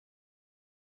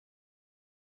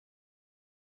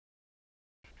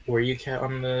Where you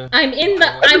on the? I'm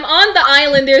on the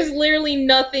island. There's literally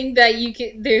nothing that you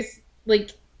can. There's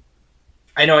like.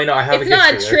 I know. I have a gift for you. It's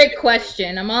not a trick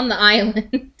question. I'm on the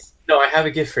island. No, I have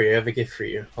a gift for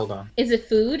you. Hold on. Is it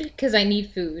food? Because I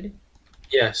need food.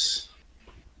 Yes.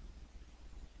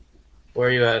 Where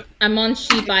are you at? I'm on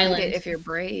Sheep Island. If you're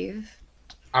brave.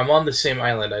 I'm on the same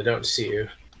island. I don't see you.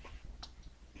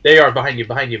 There you are, behind you.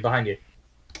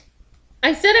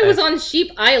 I said I was on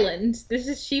Sheep Island. This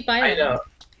is Sheep Island. I know.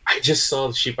 I just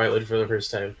saw Sheep Island for the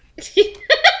first time.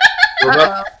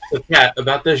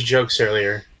 About those jokes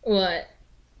earlier. What?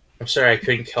 I'm sorry, I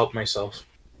couldn't help myself.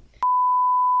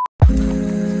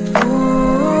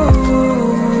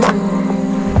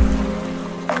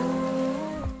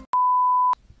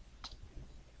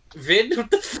 Vid, what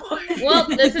the fuck? Well,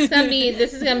 this is gonna be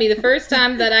the first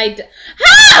time that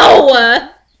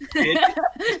How?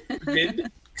 Vid,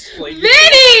 explain.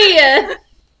 Vinny!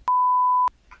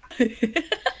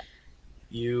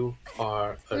 You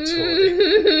are a toy.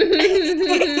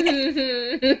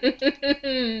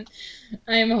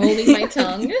 I am holding my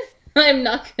tongue. I'm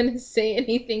not gonna say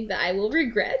anything that I will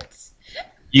regret.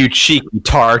 You cheeky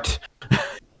tart.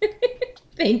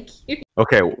 Thank you.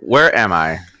 Okay, where am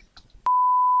I?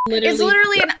 It's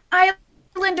literally an island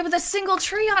with a single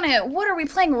tree on it. What are we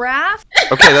playing, Raft?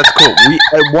 Okay, that's cool.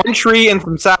 One tree and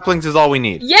some saplings is all we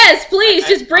need. Yes, please,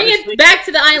 just bring it back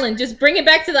to the island. Just bring it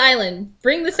back to the island.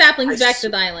 Bring the saplings back to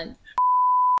the island.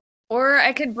 Or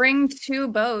I could bring 2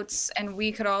 boats and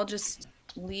we could all just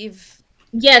leave.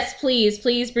 Yes, please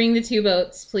bring the 2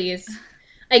 boats, please.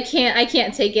 I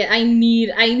can't take it. I need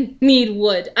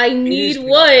wood. I need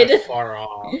wood. Far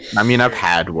off. I mean, I've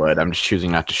had wood. I'm just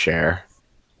choosing not to share.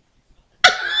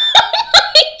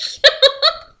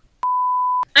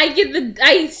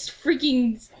 I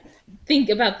freaking think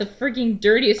about the freaking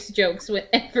dirtiest jokes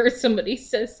whenever somebody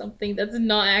says something that's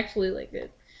not actually like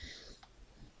it.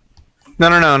 No.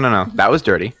 That was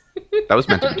dirty. That was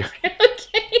meant to be dirty.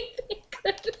 Okay, thank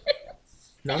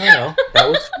goodness. No. That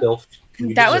was filth.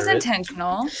 That was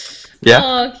intentional. Yeah.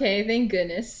 Oh, okay, thank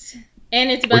goodness.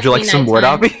 And it's about Would you like some wood,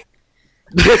 Abby?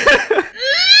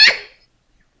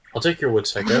 I'll take your wood,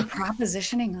 Psycho.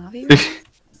 Propositioning Avi?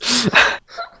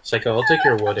 Psycho, I'll take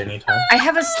your wood anytime. I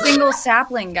have a single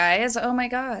sapling, guys. Oh my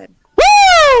god.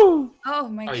 Woo! Oh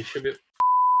my god. You should be...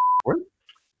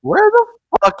 Where the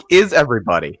fuck is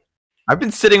everybody? I've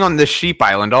been sitting on this sheep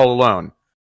island all alone.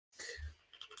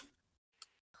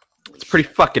 It's pretty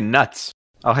fucking nuts.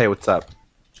 Oh, hey, what's up?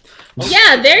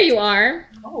 Yeah, there you are.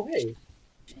 Oh, hey.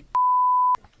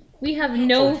 We have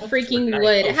no freaking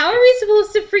wood. How are we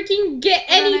supposed to freaking get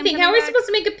anything? How are we supposed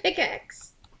to make a pickaxe?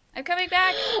 I'm coming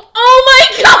back. Oh my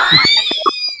god!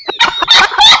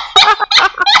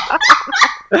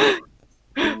 Oh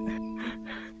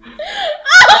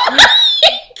my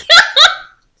god!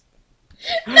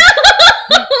 No!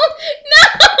 No!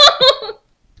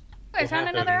 I found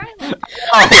another island.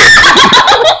 Oh.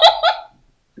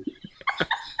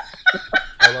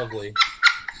 How lovely.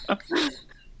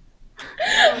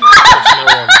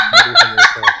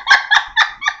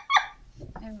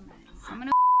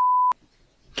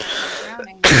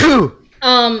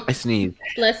 I sneezed.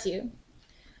 Bless you.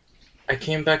 I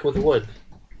came back with wood.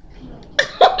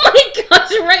 Oh my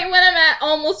gosh, right when I'm at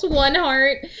almost 1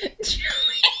 heart.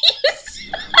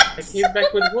 I came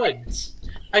back with wood.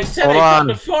 I said Hold I on. found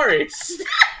the forest.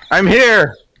 I'm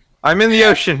here. I'm in the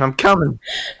ocean. I'm coming.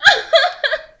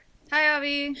 Hi,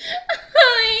 Avi.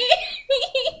 Hi.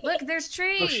 Look, there's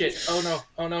trees. Oh shit. Oh no.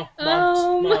 Oh no.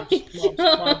 Oh Moms.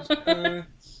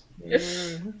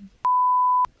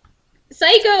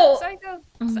 Psycho! Psycho.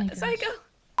 Oh my gosh. Psycho.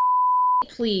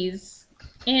 Please.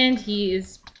 And he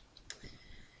is...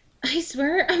 I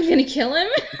swear I'm gonna kill him.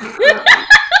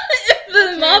 If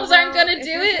the mobs aren't gonna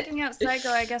do it. Picking out Psycho,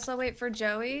 I guess I'll wait for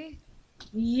Joey.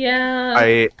 Yeah.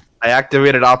 I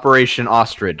activated Operation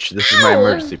Ostrich. This is my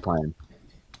emergency plan.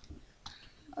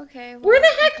 Okay. Well, Where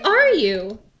the heck are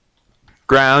you?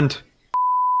 Ground.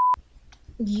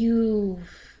 You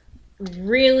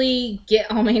really get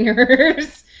on my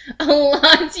nerves a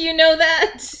lot. Do you know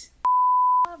that?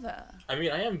 lava. I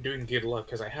mean, I am doing good luck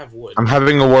because I have wood. I'm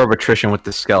having a war of attrition with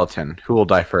the skeleton. Who will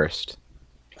die first?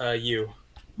 You.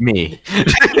 Me.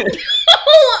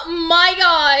 Oh my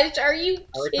gosh! Are you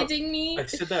kidding me? I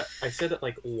said that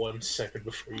like 1 second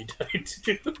before you died.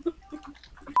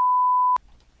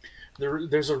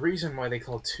 There's a reason why they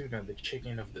call tuna the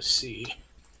chicken of the sea.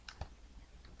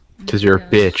 Because you're a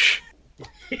bitch.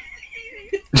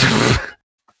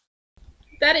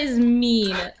 That is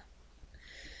mean. I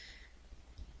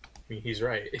mean, he's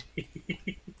right.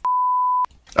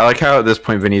 I like how at this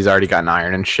point Vinny's already gotten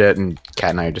iron and shit, and Kat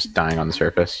and I are just dying on the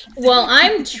surface. Well,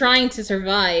 I'm trying to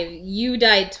survive. You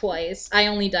died twice. I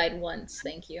only died once.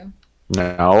 Thank you.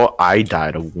 No, I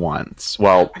died once.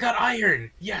 Well, I got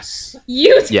iron. Yes.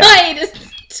 You died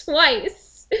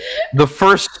twice. The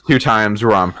first 2 times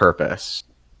were on purpose.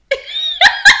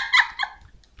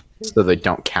 So they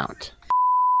don't count.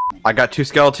 I got 2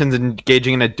 skeletons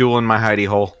engaging in a duel in my hidey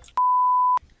hole.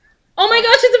 Oh my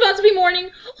gosh, it's about to be morning.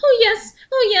 Oh yes.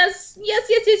 Oh yes. Yes,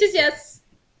 yes, yes, yes,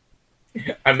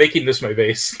 yes. I'm making this my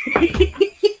base.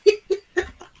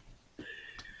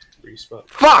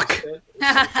 Fuck!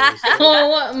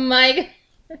 Oh my.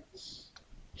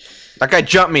 That guy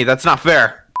jumped me. That's not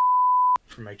fair.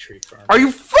 For my tree farm. Are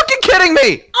you fucking kidding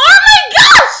me? Oh my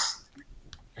gosh!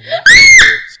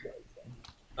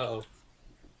 Uh-oh.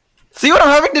 See what I'm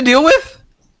having to deal with?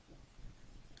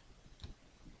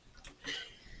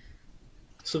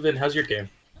 So Vin, how's your game?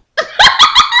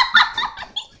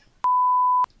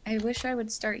 I wish I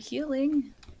would start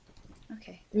healing.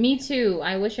 Okay. Me too.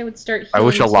 I wish I would start healing I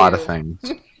wish a lot too. of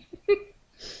things.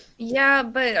 Yeah,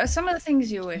 but some of the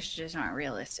things you wish just aren't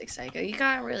realistic, Psycho. You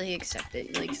gotta really accept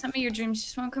it. Like, some of your dreams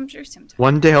just won't come true sometimes.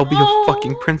 One day I'll be Oh. a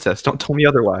fucking princess. Don't tell me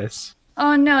otherwise.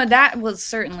 Oh no, that will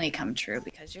certainly come true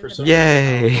because you're For the some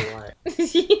Yay. reason, I don't know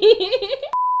why.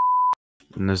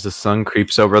 And as the sun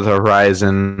creeps over the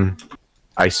horizon,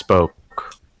 I spoke.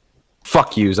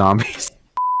 Fuck you, zombies.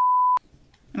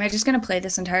 Am I just gonna play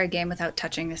this entire game without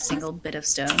touching a single bit of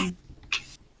stone?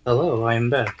 Hello, I am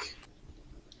back.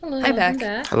 Hello, Hi, I'm Beck.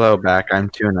 back. Hello, back. I'm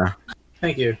Tuna.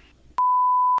 Thank you.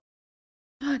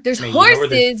 There's Man, you know where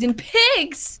horses and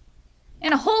pigs!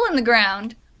 And a hole in the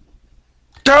ground!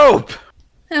 Dope!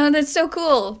 Oh, that's so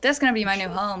cool. That's gonna be my new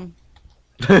home.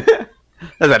 That's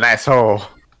a nice hole.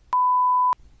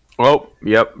 Well,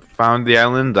 yep. Found the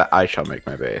island that I shall make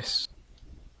my base.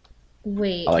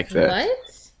 Wait, I like this. what?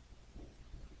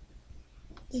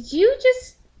 Did you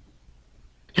just...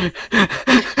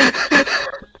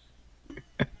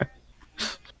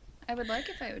 I would like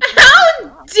if I would.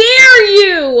 How dare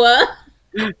you!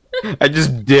 I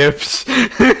just dipped.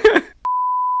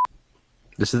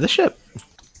 This is the ship.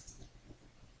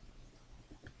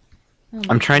 Oh my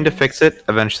I'm trying to goodness. fix it.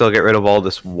 Eventually I'll get rid of all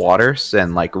this water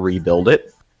and like rebuild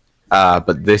it.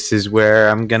 But this is where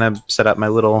I'm gonna set up my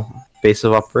little base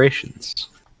of operations.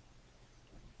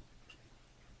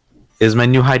 Is my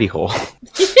new hidey hole.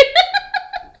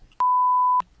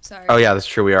 Sorry. Oh yeah, that's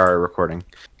true. We are recording.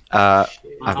 Avi,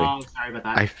 Oh, sorry about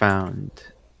that. I found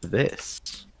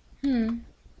this. Hmm.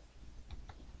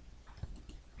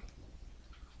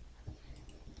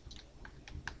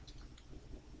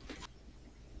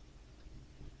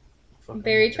 Fucking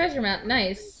Buried treasure map.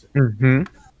 Nice. Mm-hmm.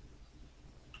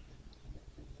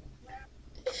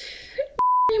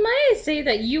 Might I say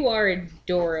that you are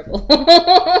adorable?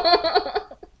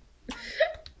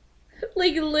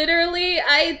 Like, literally,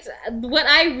 what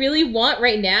I really want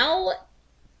right now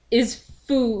is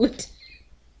food.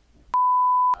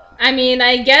 I mean,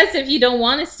 I guess if you don't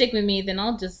want to stick with me, then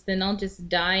I'll just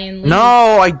die and leave.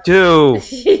 No, I do.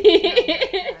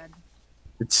 Oh, God.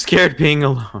 It's scared being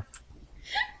alone.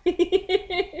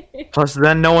 Plus,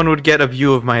 then no one would get a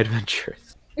view of my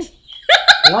adventures.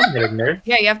 Well, I'm getting there.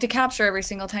 Yeah, you have to capture every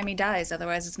single time he dies,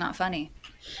 otherwise it's not funny.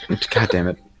 God damn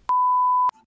it.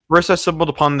 First, I stumbled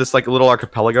upon this like little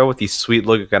archipelago with these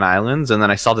sweet-looking islands, and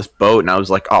then I saw this boat, and I was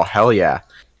like, "Oh hell yeah!"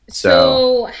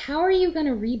 So, how are you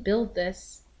gonna rebuild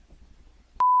this?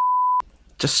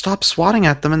 Just stop swatting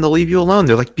at them, and they'll leave you alone.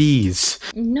 They're like bees.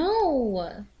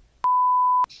 No.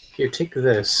 Here, take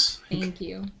this. Thank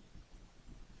you.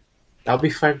 That'll be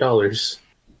 $5.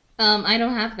 I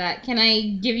don't have that. Can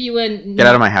I give you a... Get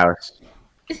out of my house.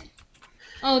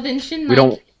 Oh, then shouldn't We I...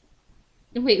 don't.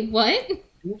 Wait, what?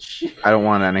 I don't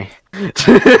want any.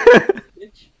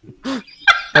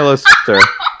 Hello, sir.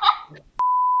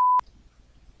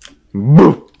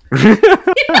 Boo.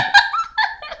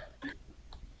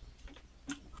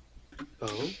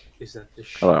 Oh, is that the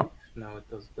ship? Hello. No, it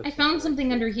does. I found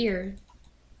something under here.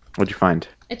 What'd you find?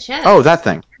 A chest. Oh, that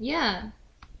thing. Yeah.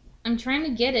 I'm trying to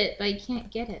get it, but I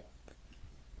can't get it.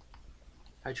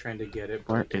 I tried to get it,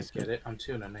 but Where I can't is get it. I'm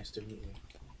Tuna. Nice to meet you.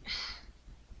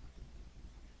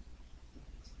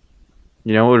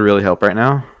 You know what would really help right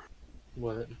now?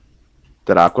 What?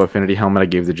 That Aqua Affinity helmet I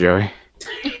gave to Joey.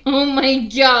 Oh my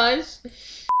gosh.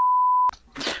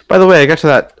 By the way, I got to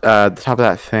that the top of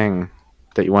that thing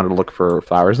that you wanted to look for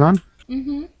flowers on.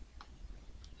 Mm-hmm.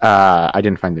 I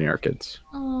didn't find any orchids.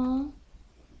 Aw.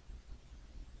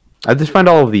 I did find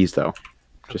all of these though.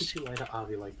 How Just could you lie to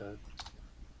Avi like that?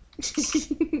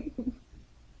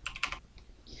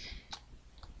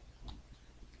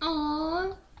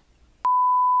 Aw.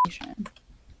 information.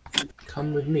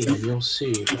 Come with me and you'll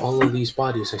see all of these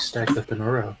bodies I stacked up in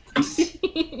a row. It's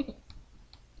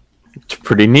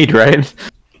pretty neat, right?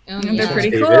 Oh, They're yeah.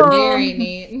 pretty David. cool. Very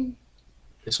neat.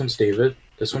 This one's David.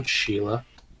 This one's Sheila.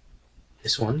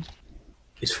 This one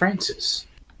is Francis.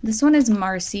 This one is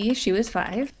Marcy. She was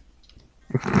 5.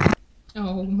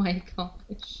 Oh my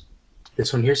gosh.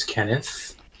 This one here's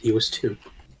Kenneth. He was 2.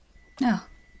 Oh.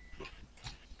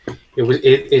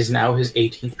 It is now his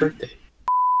 18th birthday.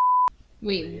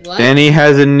 Wait, what? Danny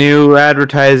has a new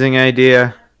advertising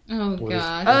idea. Oh What is-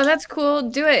 god. Oh, that's cool.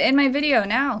 Do it in my video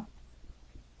now.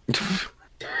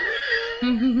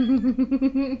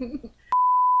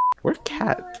 Where's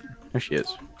Cat? There she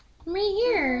is. Right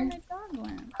here. My dog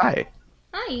went. Hi.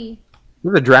 Hi.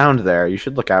 There's a drowned there. You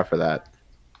should look out for that.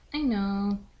 I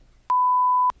know.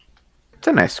 It's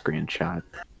a nice screenshot.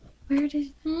 Where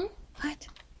did... Hmm? What?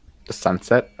 The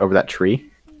sunset over that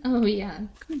tree. Oh yeah.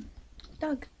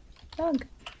 Dog. Dog.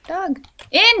 Dog.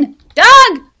 In!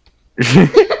 Dog!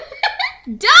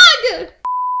 Doug!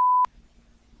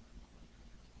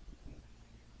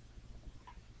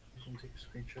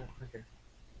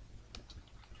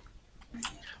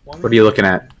 What are you looking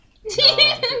at? I'm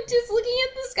just looking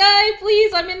at the sky.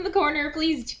 Please, I'm in the corner.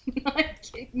 Please do not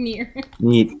get near.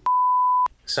 Neat.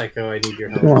 Psycho, I need your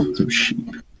I help. want some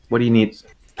sheep. What do you need?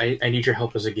 I need your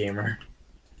help as a gamer.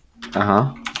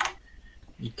 Uh-huh.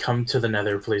 You come to the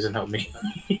nether, please, and help me.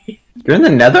 You're in the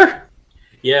nether?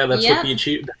 Yeah, that's Yeah. what the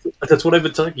achieve. That's what I've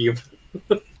been telling you.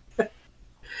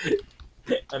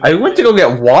 I went to go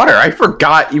get water. I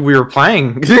forgot we were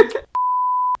playing.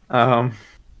 I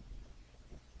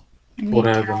need What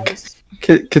happened? cows.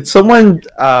 Could someone,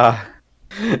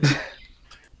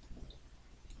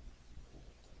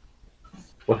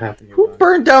 What happened? who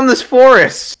burned down this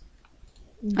forest?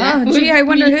 That Oh, gee, would I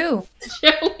wonder be who.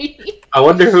 Joey. I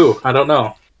wonder who. I don't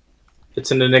know. It's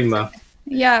an enigma.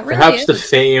 Yeah, it really Perhaps the is.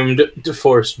 famed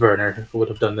forest burner would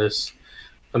have done this.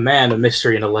 A man, a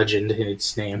mystery, and a legend in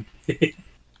its name. I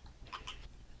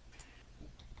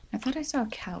thought I saw a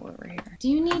cow over here. Do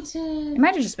you need It to?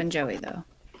 might have just been Joey, though.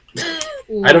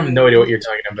 I don't have no idea what you're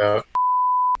talking about.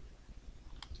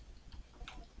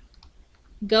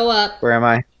 Go up. Where am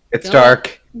I? It's Go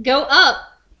dark. Go up.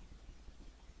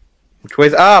 Which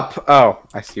way's up? Oh,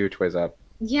 I see which way's up.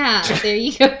 Yeah, there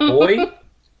you go. Boy?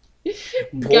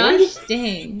 Gosh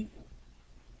dang.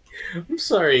 I'm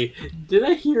sorry. Did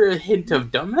I hear a hint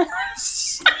of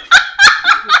dumbass?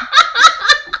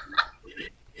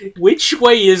 Which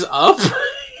way is up?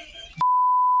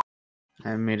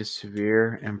 I made a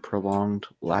severe and prolonged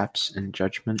lapse in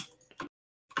judgment.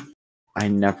 I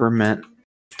never meant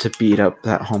to beat up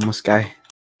that homeless guy.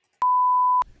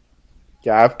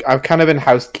 Yeah, I've kind of been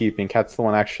housekeeping. Cat's the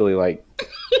one actually, like,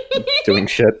 doing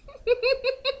shit.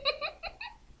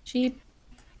 Sheep.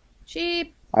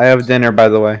 Sheep. I have dinner, by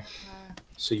the way.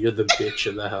 So you're the bitch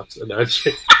in the house, aren't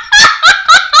you?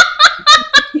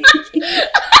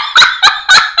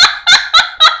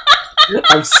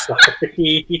 I'm sorry. I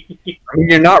mean,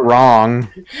 you're not wrong.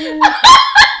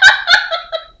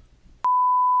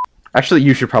 Actually,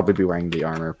 you should probably be wearing the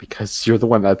armor because you're the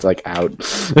one that's, like, out.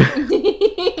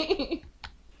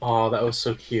 Oh, that was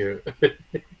so cute.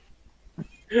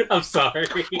 I'm sorry.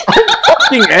 I'll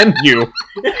fucking end you.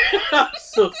 I'm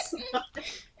so sorry.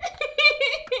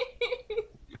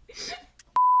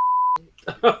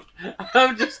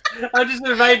 I'm just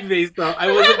reminding me, so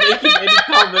I wasn't making any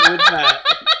comment with that.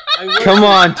 Come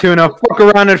on, Tuna. Fuck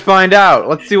around and find out.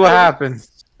 Let's see what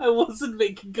happens. I wasn't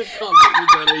making a comment with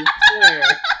that, I swear.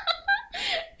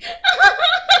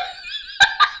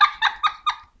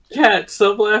 Cat,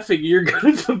 stop laughing. You're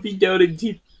gonna be down in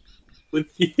deep with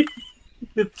you.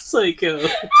 It's Psycho.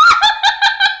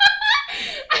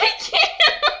 I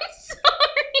can't. I'm sorry.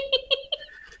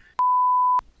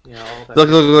 Yeah, all that.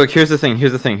 Look. Here's the thing.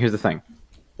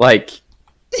 Like,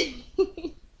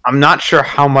 I'm not sure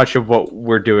how much of what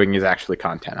we're doing is actually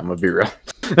content. I'm gonna be real.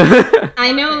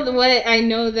 I know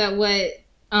that what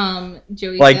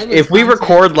Joey Like, said was if we content.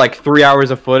 record like 3 hours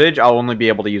of footage, I'll only be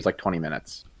able to use like 20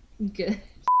 minutes. Good.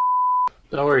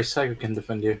 Don't worry, Psycho can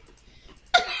defend you.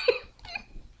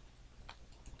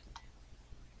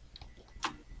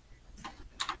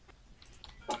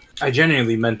 I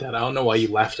genuinely meant that. I don't know why you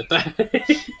laughed at that.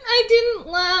 I didn't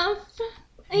laugh.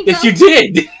 Yes, you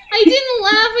did! I didn't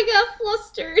laugh. I got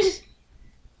flustered.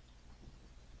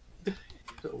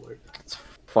 It's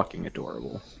fucking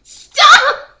adorable.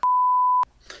 Stop!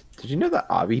 Did you know that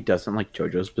Avi doesn't like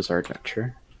JoJo's Bizarre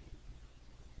Adventure?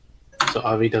 So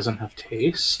Avi doesn't have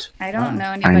taste? I don't know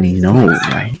I anybody. know,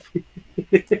 right?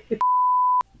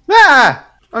 Ah!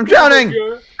 I'm drowning!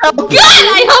 Help! Good!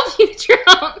 I hope you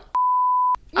drown.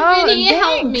 Oh, Vinny,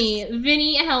 help thanks. me.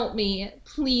 Vinny, help me.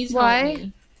 Please help Why?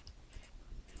 me.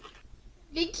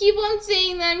 They keep on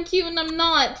saying that I'm cute and I'm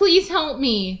not. Please help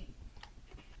me.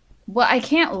 Well, I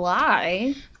can't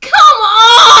lie. Come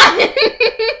on!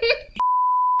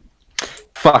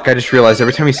 Fuck, I just realized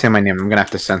every time you say my name, I'm gonna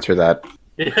have to censor that.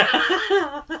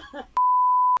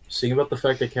 Sing about the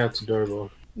fact that Cat's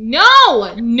adorable.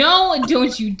 No! No,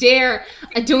 don't you dare.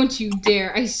 Don't you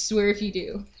dare. I swear if you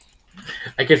do.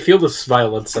 I can feel the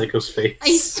smile on Psycho's face.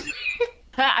 I swear.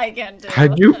 I can do.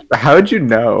 How'd you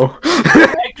know?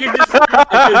 I can just,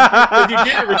 because you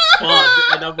didn't respond,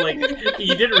 and I'm like,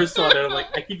 you didn't respond, and I'm like,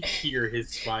 I can hear his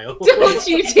smile. Don't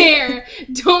you dare.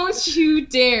 Don't you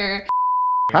dare.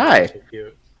 Hi. So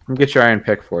cute. I'll get your iron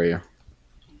pick for you.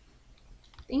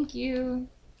 Thank you.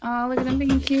 Oh, look at them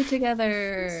being cute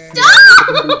together.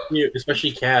 Stop! Cute,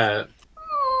 especially Cat.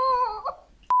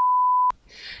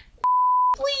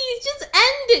 Please, just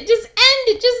end it. Just end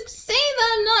it. Just say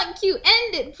that I'm not cute.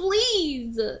 End it,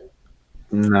 please.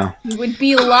 No. You would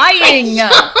be lying.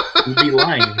 He'd be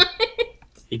lying.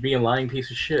 He'd be a lying piece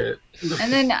of shit.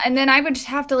 and then I would just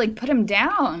have to like put him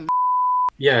down.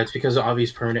 Yeah, it's because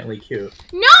Avi's permanently cute.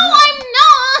 No, I'm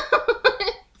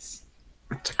not.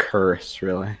 It's a curse,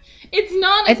 really. It's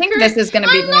not. I think this is going to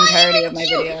be the entirety of my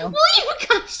cute. video. Will you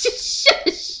guys just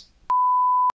shush?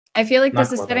 I feel like Not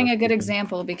this is clever. setting a good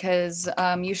example because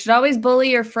you should always bully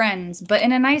your friends, but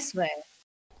in a nice way.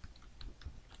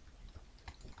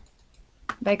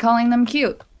 By calling them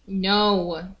cute.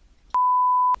 No.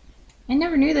 I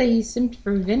never knew that he simped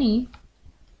for Vinny.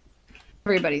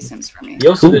 Everybody sims for me. You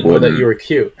also Who didn't know that wouldn't? you were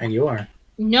cute, and you are.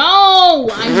 No,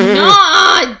 I'm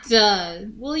not.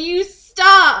 Will you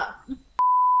stop?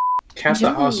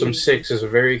 Cutetheawesome6 is a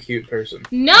very cute person.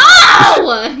 No.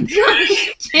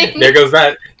 Gosh, dang There it. goes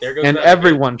that. There goes And that.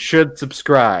 everyone should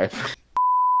subscribe.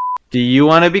 Do you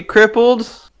want to be crippled?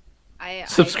 I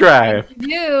Subscribe.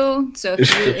 do. So if you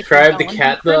Subscribe to don't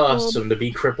Cat want to be the crippled- Awesome to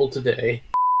be crippled today.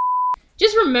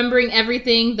 Just remembering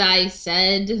everything that I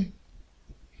said,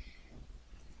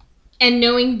 and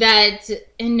knowing that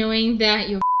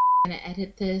you're gonna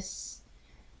edit this,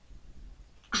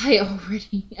 I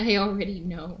already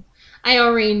know. I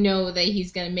already know that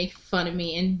he's gonna make fun of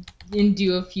me and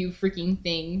do a few freaking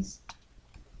things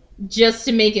just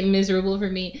to make it miserable for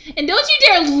me. And don't you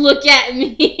dare look at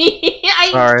me.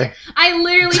 Sorry. I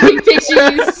literally can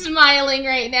picture you smiling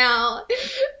right now.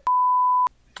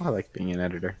 I like being an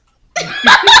editor.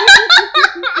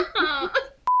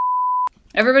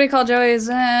 Everybody call Joey a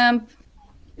Zimp.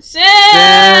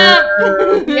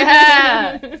 Sam!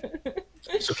 Yeah.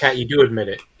 So, Cat, you do admit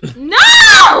it.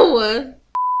 No!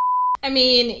 I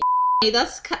mean,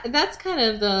 that's kind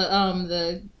of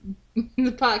the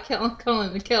pot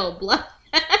calling the kettle black.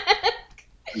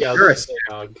 Yeah, You're a let's say,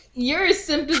 dog. You're a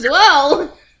simp as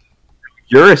well.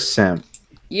 You're a simp.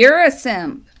 You're a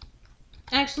simp.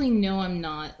 Actually, no, I'm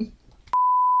not.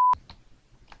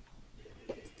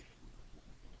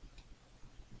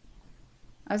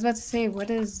 I was about to say, what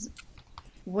is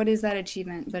that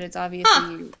achievement? But it's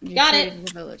obviously you got created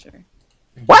a villager.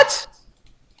 What?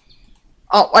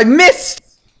 Oh, I missed!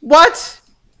 What?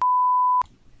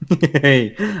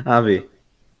 Hey, Avi.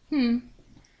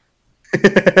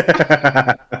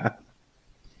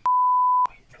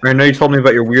 I know you told me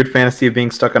about your weird fantasy of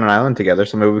being stuck on an island together,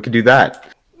 so maybe we could do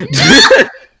that.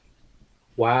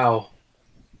 Wow.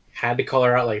 Had to call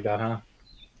her out like that, huh?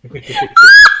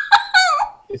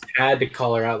 Just had to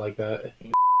call her out like that.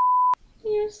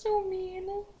 You're so mean.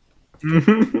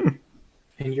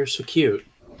 And you're so cute.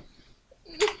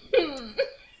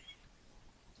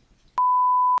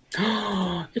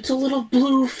 It's a little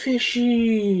blue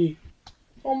fishy.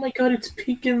 Oh my god, it's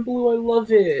pink and blue. I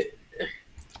love it.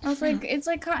 I was like, it's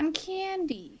like cotton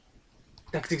candy.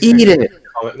 That's exactly Eat what it. I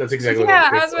call it. That's exactly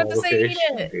Yeah, what I was about to call say the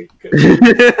eat fish.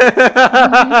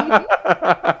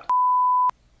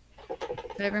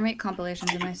 If I ever make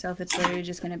compilations of myself, it's literally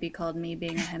just gonna be called me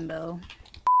being a himbo.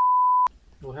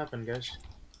 What happened, guys?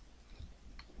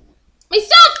 My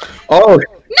stuff! Oh,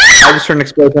 I just heard an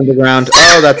explosion on the ground.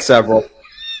 Oh, that's several.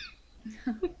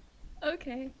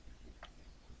 Okay.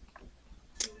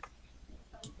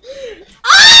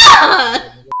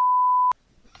 Ah!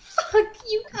 Fuck,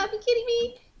 you gotta be kidding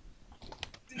me.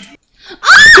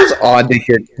 It feels odd to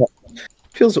hear.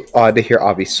 Feels odd to hear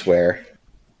Avi swear.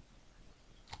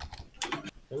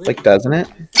 Really? Like, doesn't it?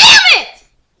 Damn it!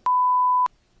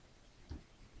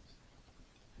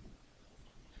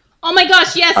 Oh my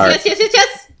gosh, yes, All right.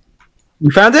 yes. You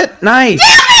found it? Nice.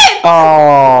 Damn it!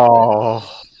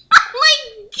 Oh. Oh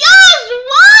my gosh,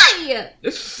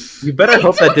 why? You better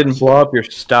hope that didn't blow up your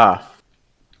stuff.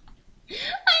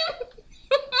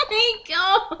 Oh my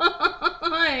god.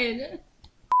 You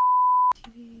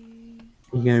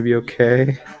gonna be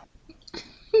okay?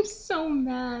 I'm so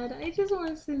mad. I just want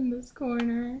to sit in this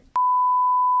corner.